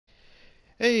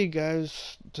Hey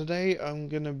guys, today I'm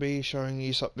gonna be showing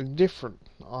you something different.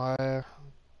 I'm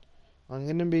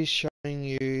gonna be showing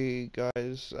you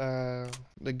guys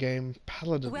the game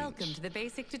Paladins. Welcome to the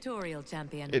basic tutorial,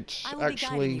 champion. It's I will be guiding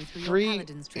actually you through your free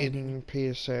Paladins training. in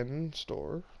PSN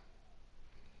store.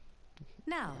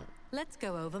 Now, let's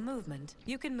go over movement.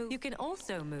 You can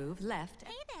also move left.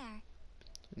 Hey there.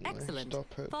 Anyway, Excellent.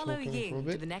 stop her Follow talking for a Ying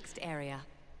bit. to the next area.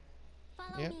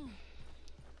 Follow Yep. me.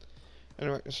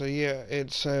 Anyway, so yeah,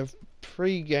 it's a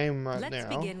free game right Let's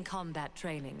now. begin combat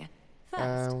training.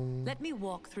 First, let me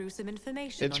walk through some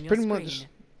information it's on your pretty screen. much-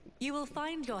 You will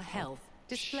find your health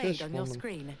displayed Shush, on your woman.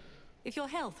 screen. If your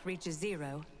health reaches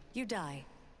 0, you die.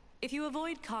 If you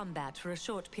avoid combat for a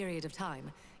short period of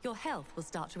time, your health will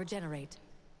start to regenerate.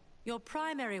 Your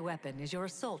primary weapon is your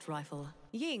assault rifle.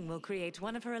 Ying will create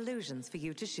one of her illusions for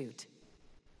you to shoot.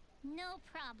 No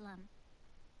problem.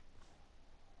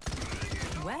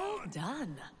 Well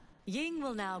done. Ying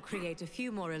will now create a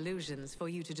few more illusions for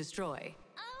you to destroy.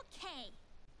 Okay.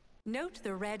 Note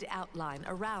the red outline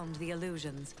around the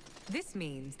illusions. This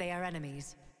means they are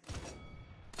enemies.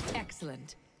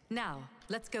 Excellent. Now,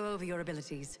 let's go over your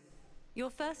abilities.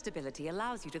 Your first ability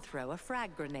allows you to throw a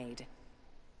frag grenade.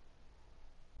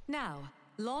 Now,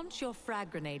 launch your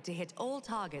frag grenade to hit all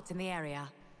targets in the area.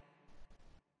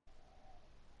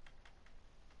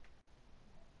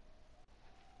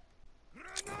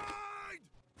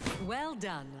 Well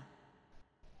done.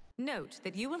 Note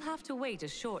that you will have to wait a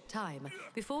short time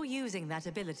before using that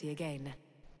ability again.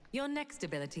 Your next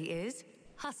ability is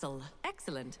Hustle.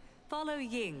 Excellent. Follow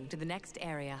Ying to the next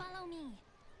area. Follow me.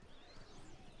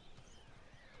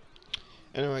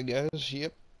 Anyway guys,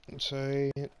 yep,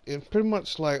 so it's pretty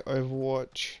much like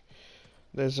Overwatch.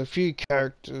 There's a few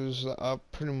characters that are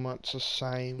pretty much the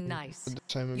same. Nice. With the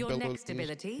same Your abilities, next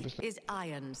ability everything. is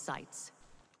Iron Sights.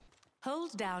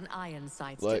 Hold down Iron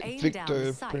Sights Like to aim down Victor,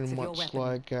 the sights pretty of your much weapon.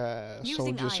 like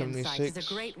Using Soldier Iron Sights 76.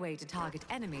 is a great way to target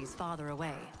enemies farther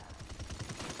away.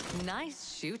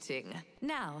 Nice shooting.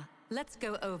 Now, let's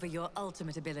go over your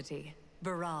ultimate ability,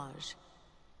 Barrage.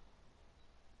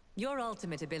 Your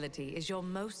ultimate ability is your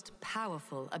most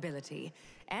powerful ability,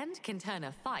 and can turn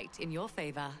a fight in your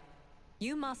favor.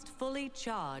 You must fully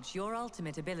charge your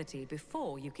ultimate ability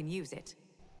before you can use it.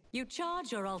 You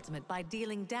charge your ultimate by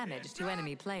dealing damage to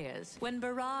enemy players. When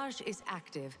Barrage is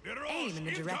active, aim in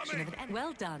the direction of an enemy.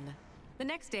 Well done. The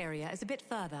next area is a bit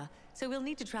further, so we'll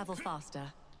need to travel faster.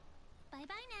 Bye-bye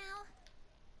now.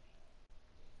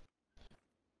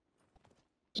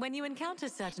 When you encounter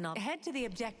certain objects, head to the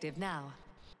objective now.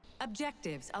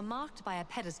 Objectives are marked by a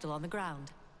pedestal on the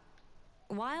ground.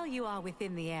 While you are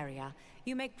within the area,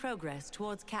 you make progress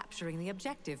towards capturing the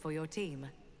objective for your team.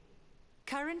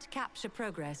 Current capture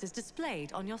progress is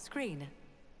displayed on your screen.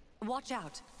 Watch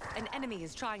out! An enemy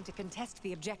is trying to contest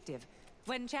the objective.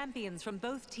 When champions from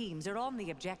both teams are on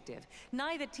the objective,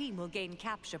 neither team will gain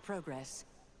capture progress.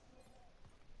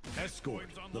 Escort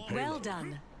the payload. Well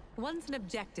done. Once an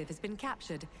objective has been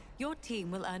captured, your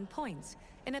team will earn points,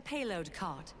 and a payload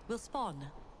cart will spawn.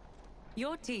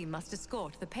 Your team must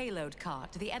escort the payload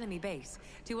cart to the enemy base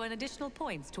to earn additional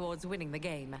points towards winning the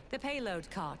game. The payload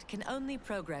cart can only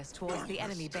progress towards the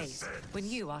enemy base when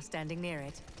you are standing near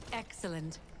it.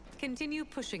 Excellent. Continue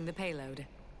pushing the payload.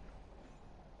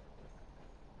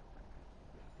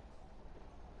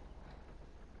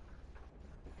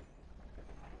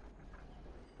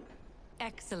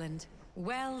 Excellent.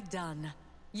 Well done.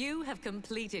 You have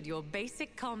completed your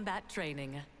basic combat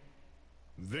training.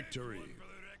 Victory.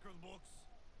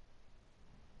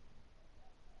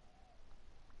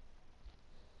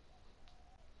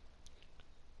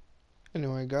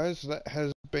 Anyway guys, that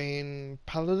has been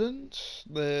Paladins,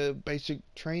 the basic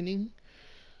training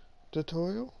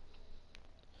tutorial.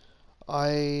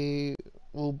 I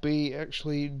will be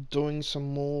actually doing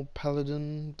some more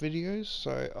Paladin videos,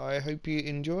 so I hope you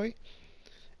enjoy.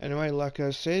 Anyway, like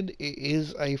I said, it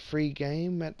is a free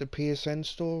game at the PSN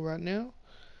store right now,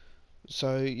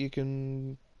 so you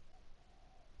can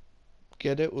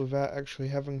get it without actually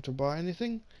having to buy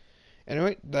anything.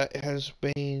 Anyway, that has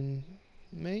been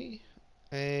me,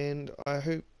 and I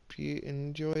hope you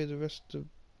enjoy the rest of,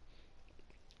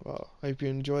 well, I hope you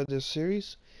enjoy this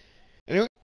series. Anyway,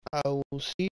 I will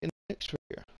see you in the next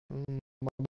video.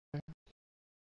 Bye.